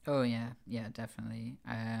 Oh yeah, definitely.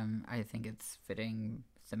 I think it's fitting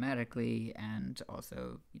thematically and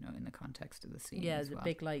also, in the context of the scene. Yeah, as the well.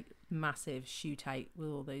 big like massive shootout with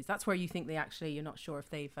all those. That's where you think you're not sure if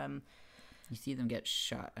they've. You see them get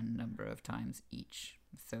shot a number of times each,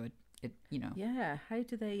 so it. Yeah, how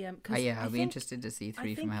do they? I'll be interested to see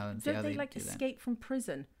Three from Hell and see how they like do that. escape from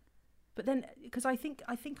prison? But then, because I think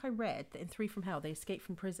I read that in Three from Hell they escape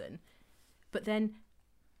from prison, but then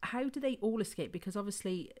how do they all escape? Because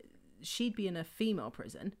obviously she'd be in a female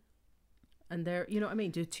prison, and they're, what I mean,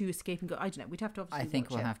 do two escape and go? I don't know. We'd have to obviously. I think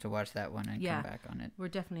we'll have to watch that one and come back on it. We'll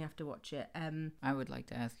definitely have to watch it. I would like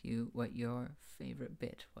to ask you what your favorite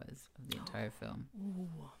bit was of the entire film.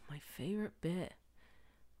 Oh, my favorite bit.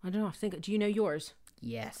 I don't know. Do you know yours?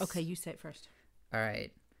 Yes. Okay, you say it first. All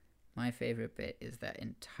right. My favorite bit is that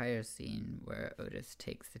entire scene where Otis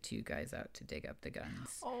takes the two guys out to dig up the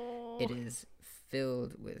guns. Oh. It is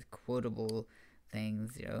filled with quotable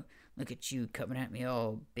things, look at you coming at me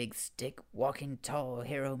all big stick, walking tall,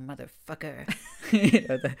 hero motherfucker.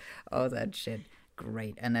 All that shit.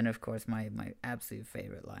 Great. And then, of course, my absolute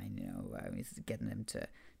favorite line, he's getting them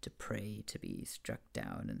to pray to be struck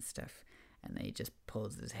down and stuff. And then he just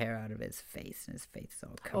pulls his hair out of his face, and his face is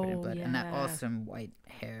all covered in blood. Yeah. And that awesome white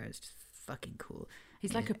hair is just fucking cool.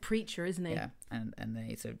 He's like a preacher, isn't he? Yeah, and then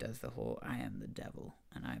he sort of does the whole, I am the devil,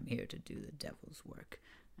 and I'm here to do the devil's work.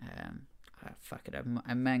 Fuck it,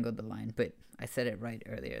 I mangled the line, but I said it right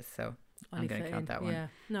earlier, so I'm going to count that one. Yeah,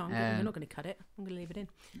 no, I'm not going to cut it. I'm going to leave it in.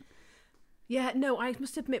 Yeah, no, I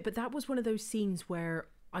must admit, but that was one of those scenes where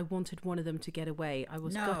I wanted one of them to get away. I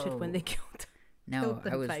was gutted when they killed. No,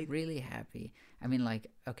 I was really happy. I mean, like,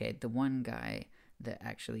 okay, the one guy that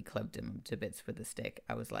actually clubbed him to bits with a stick,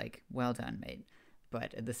 I was like, well done, mate.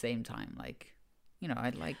 But at the same time, like, you know,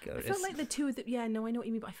 I like I Otis. felt like the two of them. Yeah, no, I know what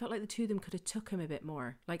you mean, but I felt like the two of them could have took him a bit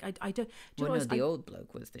more. Like I don't. Do you Well, know no, what the old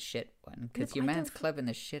bloke was the shit one, because but your I man's don't clubbing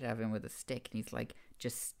the shit out of him with a stick, and he's like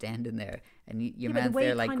just standing there, and your Yeah, but the man's way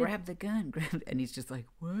there he like, kind of- grab the gun, grab, and he's just like,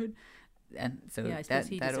 what? And so Yeah, I suppose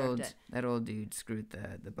he deserved it. that old dude screwed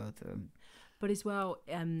the both of them. But as well,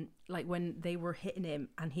 like when they were hitting him,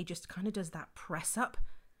 and he just kind of does that press up,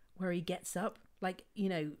 where he gets up, like, you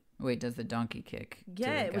know. Wait, does the donkey kick? to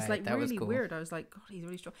Yeah, the it was guy. like That really cool. weird. I was like, God, he's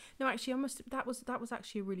really strong. No, actually, that was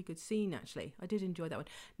actually a really good scene. Actually, I did enjoy that one.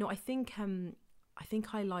 No, I think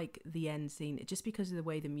I like the end scene just because of the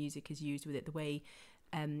way the music is used with it. The way,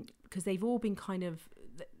 because they've all been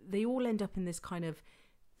they all end up in this kind of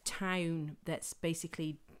town that's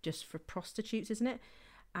basically just for prostitutes, isn't it?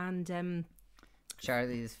 And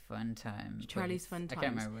Charlie's Fun Time. Charlie's place. Fun I can't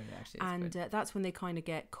Times. remember what it actually is. And but that's when they kind of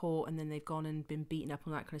get caught, and then they've gone and been beaten up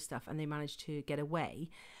and that kind of stuff, and they manage to get away.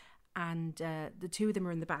 And the two of them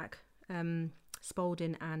are in the back,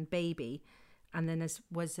 Spaulding and Baby. And then as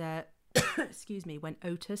was excuse me, when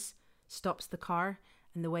Otis stops the car,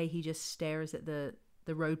 and the way he just stares at the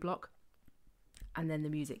roadblock, and then the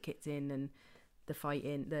music kicks in and the fight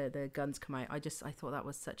in, the guns come out. I thought that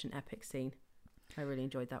was such an epic scene. I really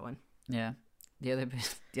enjoyed that one. yeah, the other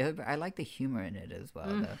bit, I like the humor in it as well.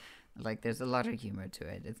 Though, like there's a lot of humor to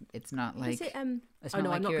it. It's not like Is it it's oh not no,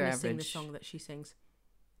 like I'm not your going to sing the average- song that she sings.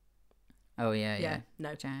 Oh yeah.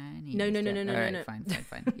 No. Chinese. No. All No, right,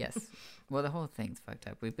 fine. Yes. Well, the whole thing's fucked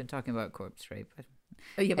up. We've been talking about corpse rape.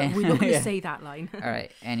 Oh yeah, but we're not going to Yeah. say that line. All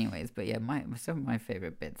right. Anyways, but yeah, some of my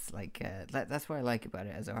favorite bits, like that's what I like about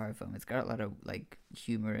it as a horror film. It's got a lot of like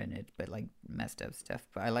humor in it, but like messed up stuff.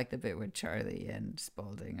 But I like the bit where Charlie and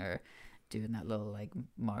Spaulding are doing that little like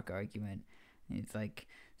mock argument. And it's like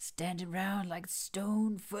standing around like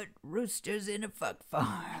stone-foot roosters in a fuck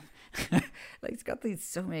farm. Like it's got these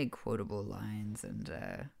so many quotable lines, and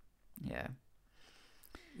yeah.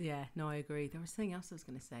 Yeah, no, I agree. There was something else I was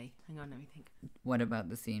going to say. Hang on, let me think. What about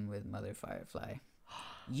the scene with Mother Firefly?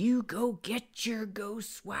 You go get your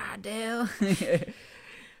ghost, Wydell.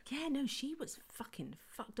 Yeah, no, she was fucking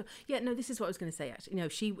fucked up. Yeah, no, this is what I was going to say, actually. No,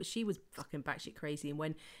 she was fucking batshit crazy. And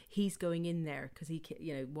when he's going in there, because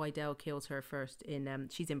Wydell kills her first in,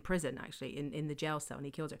 she's in prison, actually, in the jail cell, and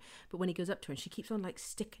he kills her. But when he goes up to her, and she keeps on, like,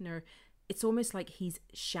 sticking her, it's almost like he's,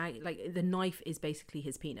 like, the knife is basically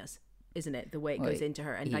his penis, isn't it? The way it goes into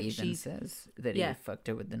her. And, he like, even she's... says that Yeah. he fucked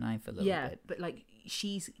her with the knife a little bit. but, like,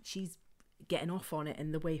 she's getting off on it,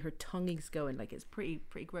 and the way her tongue is going, like, it's pretty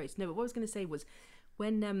gross. No, but what I was going to say was,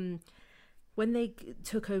 when they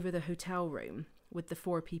took over the hotel room with the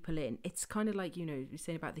 4 people in, it's kind of like, you're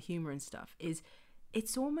saying about the humor and stuff,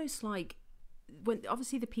 it's almost like when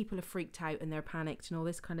obviously the people are freaked out and they're panicked and all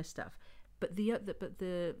this kind of stuff, but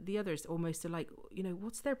the others almost are like,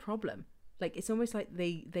 what's their problem? Like, it's almost like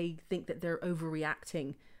they think that they're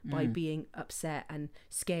overreacting by being upset and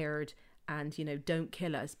scared and, don't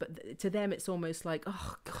kill us. But to them, it's almost like,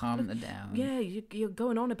 oh, God, Calm them down. yeah, you're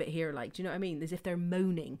going on a bit here. Like, do you know what I mean? As if they're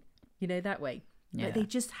moaning, that way. Yeah. Like, they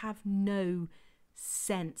just have no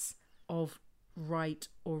sense of right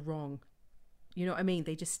or wrong. You know what I mean?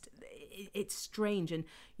 They just, it's strange. And,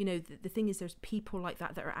 the thing is, there's people like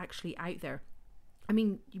that are actually out there. I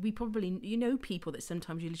mean, we probably, people that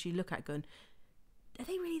sometimes you literally look at going, are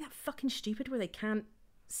they really that fucking stupid where they can't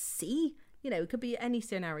see? It could be any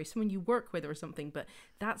scenario, someone you work with or something. But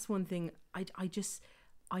that's one thing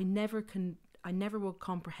I never will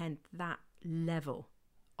comprehend that level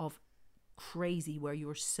of crazy where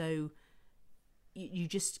you're so, you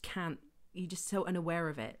just can't, you're just so unaware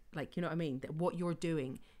of it. Like, you know what I mean? That what you're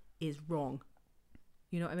doing is wrong.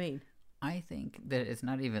 You know what I mean? I think that it's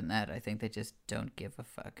not even that. I think they just don't give a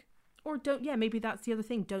fuck. Or don't, yeah, maybe that's the other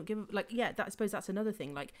thing. Don't give, like, yeah, I suppose that's another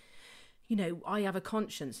thing. Like, I have a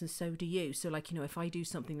conscience and so do you. So, like, if I do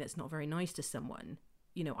something that's not very nice to someone,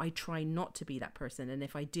 I try not to be that person. And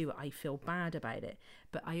if I do, I feel bad about it.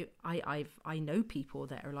 But I know people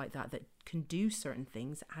that are like that can do certain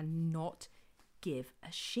things and not give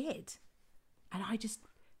a shit. And I just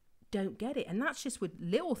don't get it. And that's just with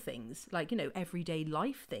little things, like, everyday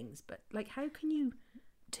life things. But, like, how can you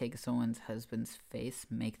take someone's husband's face,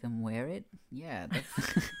 make them wear it? Yeah,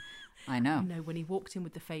 that's... I know. No, when he walked in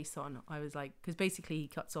with the face on, I was like, because basically he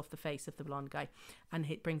cuts off the face of the blonde guy and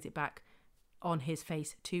he brings it back on his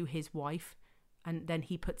face to his wife, and then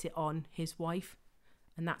he puts it on his wife,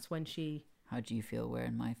 and that's when she... How do you feel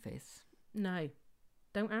wearing my face? No,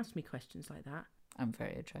 don't ask me questions like that. I'm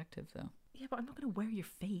very attractive, though. Yeah, but I'm not going to wear your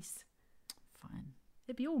face. Fine.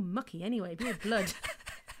 It'd be all mucky anyway. It'd be all blood.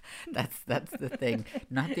 That's the thing.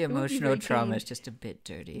 Not the It would be emotional very trauma. clean. It's just a bit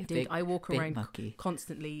dirty. Dude, I walk bit around mucky.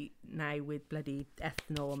 constantly now with bloody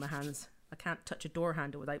ethanol on my hands. I can't touch a door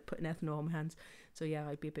handle without putting ethanol on my hands. So yeah,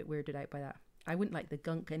 I'd be a bit weirded out by that. I wouldn't like the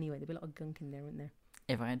gunk anyway. There'd be a lot of gunk in there, wouldn't there?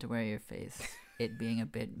 If I had to wear your face, it being a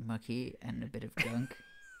bit mucky and a bit of gunk,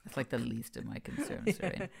 that's like the least of my concerns,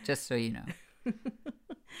 right? Just so you know.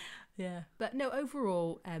 Yeah, but no,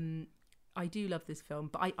 overall, I do love this film.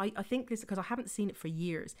 But I think this because I haven't seen it for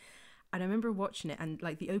years, and I remember watching it, and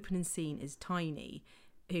like the opening scene is Tiny,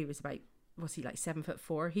 who was about, was he like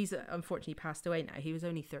 7'4"? He's unfortunately passed away now. He was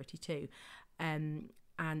only 32, and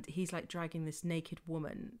he's like dragging this naked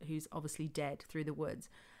woman who's obviously dead through the woods,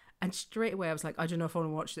 and straight away I was like, I don't know if I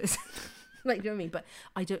want to watch this. Like, do you know what I mean? But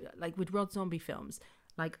I don't, like with Rob Zombie films,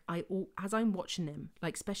 like as I'm watching them,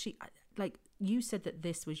 like especially like you said that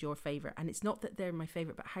this was your favorite, and it's not that they're my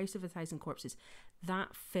favorite, but House of a Thousand Corpses,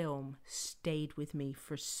 that film stayed with me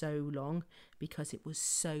for so long because it was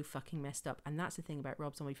so fucking messed up. And that's the thing about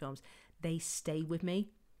Rob Zombie films, they stay with me,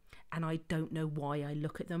 and I don't know why I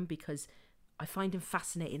look at them, because I find him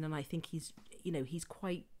fascinating, and I think he's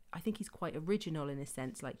quite original in a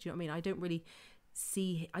sense. Like, do you know what I mean? I don't really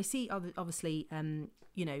see obviously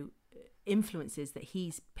influences that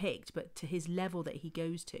he's picked, but to his level that he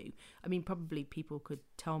goes to, I mean, probably people could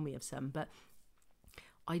tell me of some, but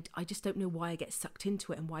I just don't know why I get sucked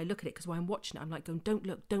into it and why I look at it, because while I'm watching it I'm like going, don't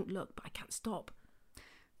look, but I can't stop.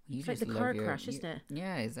 It's like the car crash, isn't it?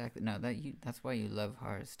 Yeah, exactly. No, that's why you love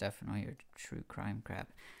horror stuff and all your true crime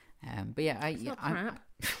crap. But yeah,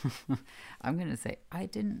 I'm gonna say I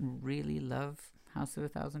didn't really love House of a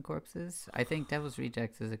Thousand Corpses. I think Devil's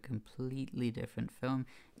Rejects is a completely different film.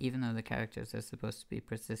 Even though the characters are supposed to be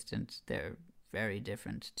persistent, they're very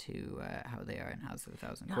different to how they are in House of a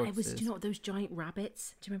Thousand Corpses. Do you know what, those giant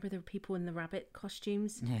rabbits? Do you remember the people in the rabbit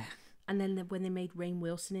costumes? Yeah. And then when they made Rainn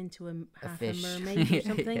Wilson into half a fish. mermaid or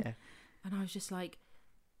something. Yeah. And I was just like,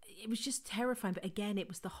 it was just terrifying. But again, it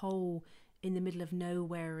was the whole in the middle of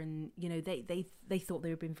nowhere, and you know they thought they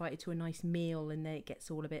would be invited to a nice meal, and then it gets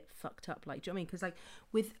all a bit fucked up. Like, do you know what I mean? Because like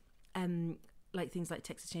with like things like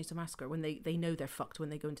Texas Chainsaw Massacre, when they know they're fucked when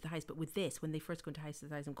they go into the house, but with this, when they first go into House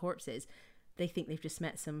of a Thousand Corpses, they think they've just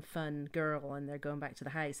met some fun girl and they're going back to the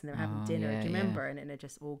house and they're having dinner. Do you remember? And it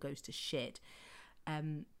just all goes to shit.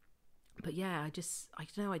 But yeah, I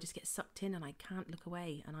don't know, I just get sucked in and I can't look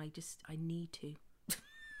away, and I need to.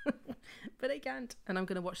 But I can't, and I'm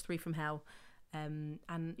going to watch 3 from Hell. And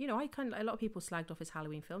you know, a lot of people slagged off his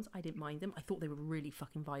Halloween films. I didn't mind them. I thought they were really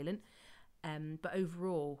fucking violent. But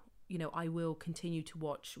overall, you know, I will continue to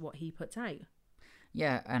watch what he puts out.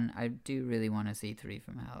 Yeah, and I do really want to see 3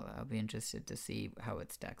 from Hell. I'll be interested to see how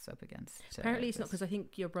it stacks up against. Apparently, it's not, because I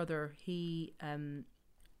think your brother,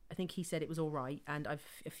 I think he said it was all right, and a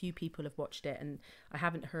few people have watched it, and I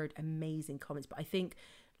haven't heard amazing comments. But I think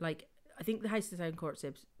the House of the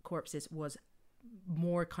Thousand Corpses was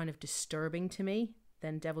more kind of disturbing to me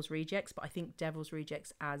than Devil's Rejects. But I think Devil's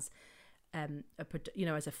Rejects as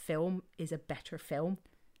as a film is a better film.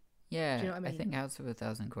 Yeah, do you know what I mean? I think House of a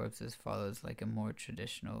Thousand Corpses follows like a more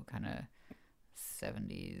traditional kind of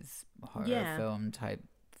 70s horror film type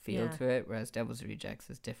feel to it, whereas Devil's Rejects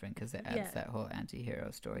is different because it adds that whole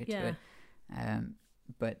anti-hero story to it.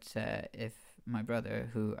 But if my brother,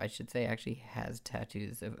 who I should say actually has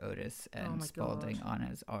tattoos of Otis and Spaulding on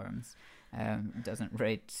his arms, doesn't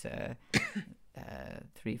rate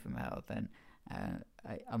 3 from Hell, then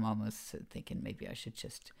I'm almost thinking maybe I should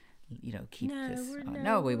just keep this on.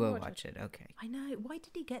 No, we will watch it. Okay. I know. Why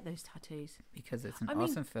did he get those tattoos? Because it's an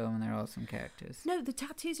awesome film and they're awesome characters. No, the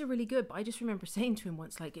tattoos are really good, but I just remember saying to him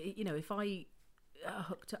once, like, you know, if I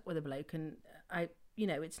hooked up with a bloke and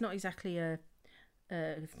it's not exactly a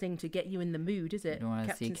thing to get you in the mood, is it? You don't want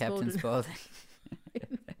to see Captain Spaulding.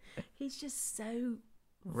 He's just so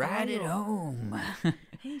ride it home.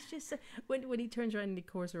 He's just so, when he turns around and he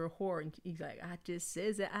calls her a whore, and he's like, I just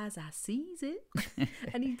says it as I sees it.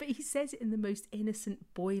 And he says it in the most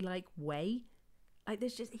innocent boy-like way. Like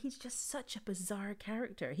he's just such a bizarre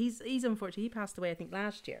character. He's unfortunately, he passed away I think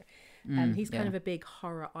last year. He's kind of a big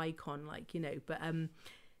horror icon, like, you know, but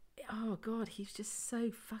oh god, he's just so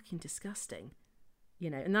fucking disgusting. You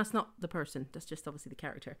know, and that's not the person, that's just obviously the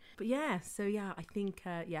character. But yeah, so yeah, I think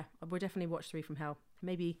we'll definitely watch 3 from Hell.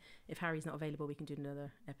 Maybe if Harry's not available, we can do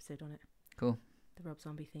another episode on it. Cool. The Rob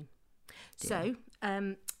Zombie theme. Yeah.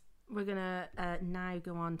 So we're gonna now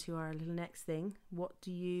go on to our little next thing. What do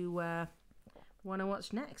you want to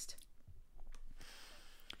watch next?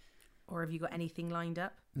 Or have you got anything lined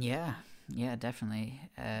up? Yeah, definitely.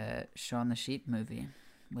 Shaun the Sheep movie,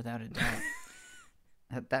 without a doubt.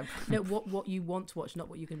 No, what you want to watch, not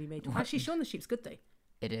what you're going to be made to watch. Actually, Shaun the Sheep's good though.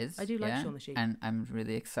 It is. I do like Shaun the Sheep. And I'm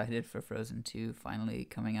really excited for Frozen 2 finally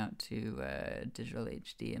coming out to digital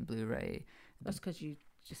HD and Blu-ray. That's because you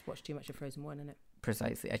just watched too much of Frozen 1, isn't it?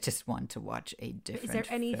 Precisely. I just want to watch a different Is there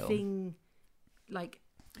anything film. like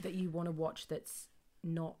that you want to watch that's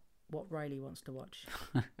not what Riley wants to watch?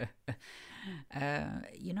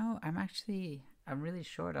 I'm really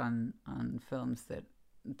short on films that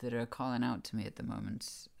are calling out to me at the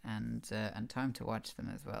moment, and time to watch them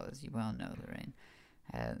as well, as you well know, Lorraine.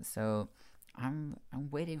 So I'm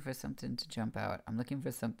waiting for something to jump out. I'm looking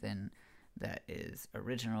for something that is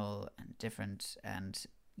original and different, and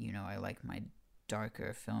I like my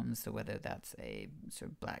darker films. So whether that's a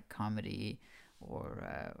sort of black comedy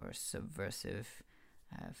or subversive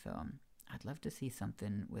film, I'd love to see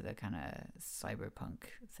something with a kind of cyberpunk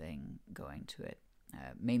thing going to it.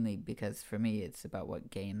 Mainly because for me it's about what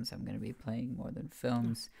games I'm going to be playing more than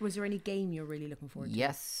films. Was there any game you're really looking forward to?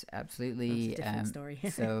 Yes, absolutely. That's a different story.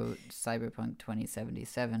 So Cyberpunk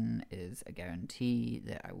 2077 is a guarantee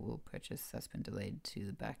that I will purchase. That's been delayed to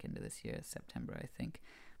the back end of this year, September I think,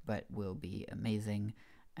 but will be amazing.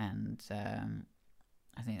 And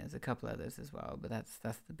I think there's a couple others as well, but that's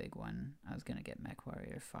the big one. I was going to get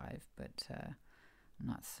MechWarrior 5, but I'm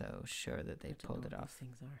not so sure that they pulled it off.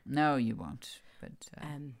 Things are. No, you won't. But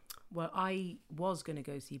well, I was going to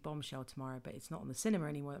go see Bombshell tomorrow, but it's not on the cinema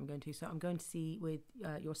anymore that I'm going to. So I'm going to see with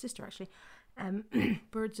your sister actually,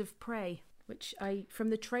 Birds of Prey, which from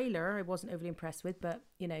the trailer I wasn't overly impressed with, but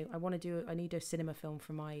I need a cinema film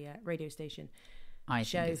for my radio station. I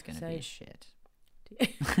think it's going to be shit.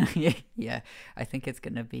 Yeah, I think it's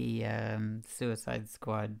going to be Suicide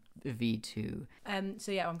Squad V2.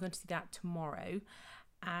 So yeah, I'm going to see that tomorrow,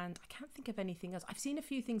 and I can't think of anything else. I've seen a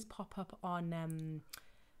few things pop up on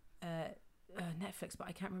Netflix, but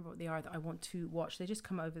I can't remember what they are that I want to watch. They just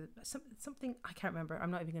come over something I can't remember.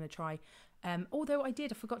 I'm not even going to try. Although I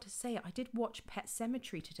forgot to say it. I did watch Pet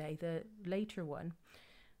Sematary today, the later one.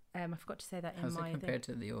 I forgot to say that in How's my it compared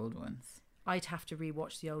to the old ones? I'd have to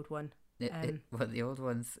rewatch the old one. Well, the old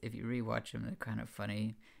ones, if you rewatch them, they're kind of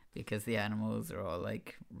funny because the animals are all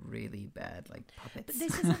like really bad, like puppets. But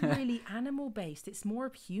this isn't really animal based. It's more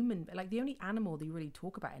of human. Like the only animal they really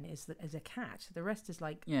talk about in it is a cat. The rest is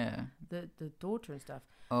like the daughter and stuff.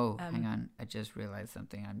 Oh, hang on! I just realized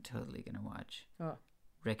something. I'm totally gonna watch. Oh.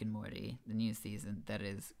 Rick and Morty, the new season that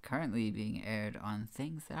is currently being aired on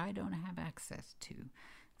things that I don't have access to.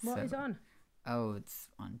 What is on? Oh, it's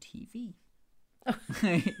on TV. Oh.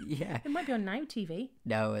 Yeah, it might be on Now TV.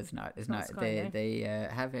 No, it's not. It's not. Sky, they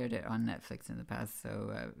have aired it on Netflix in the past.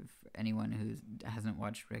 So for anyone who hasn't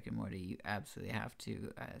watched Rick and Morty, you absolutely have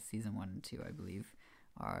to. Season 1 and 2, I believe,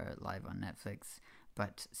 are live on Netflix,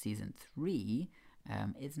 but season 3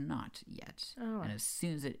 is not yet. Oh. And as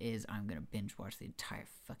soon as it is, I'm gonna binge watch the entire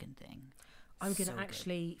fucking thing. I'm gonna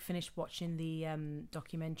actually finish watching the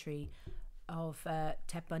documentary of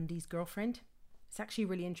Ted Bundy's girlfriend. It's actually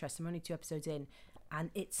really interesting. I'm only 2 episodes in,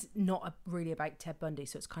 and it's not really about Ted Bundy,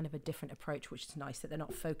 so it's kind of a different approach, which is nice that they're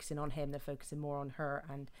not focusing on him, they're focusing more on her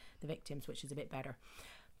and the victims, which is a bit better.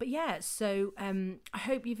 But yeah, so I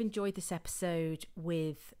hope you've enjoyed this episode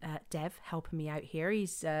with Dev helping me out here.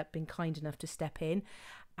 He's been kind enough to step in,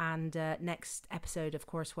 and next episode, of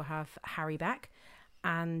course, we'll have Harry back.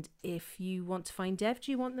 And if you want to find Dev,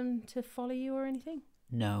 do you want them to follow you or anything?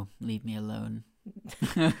 No, leave me alone.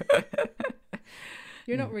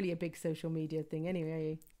 You're not really a big social media thing anyway, are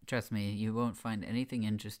you? Trust me, you won't find anything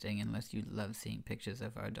interesting unless you love seeing pictures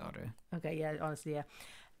of our daughter. Okay, yeah, honestly, yeah.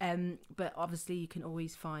 But obviously you can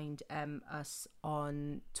always find us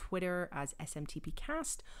on Twitter as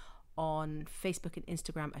SMTPcast, on Facebook and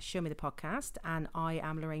Instagram as Show Me the Podcast, and I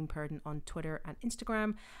am Lorraine Purdon on Twitter and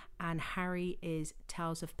Instagram, and Harry is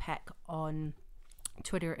Tales of Peck on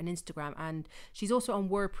Twitter and Instagram, and she's also on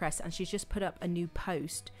WordPress, and she's just put up a new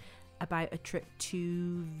post about a trip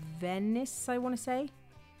to Venice, I want to say.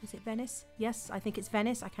 Is it Venice? Yes, I think it's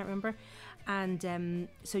Venice. I can't remember. And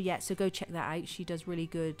so go check that out. She does really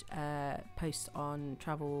good posts on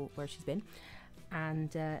travel where she's been.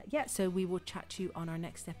 And so we will chat to you on our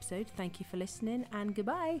next episode. Thank you for listening, and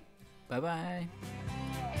goodbye. Bye-bye.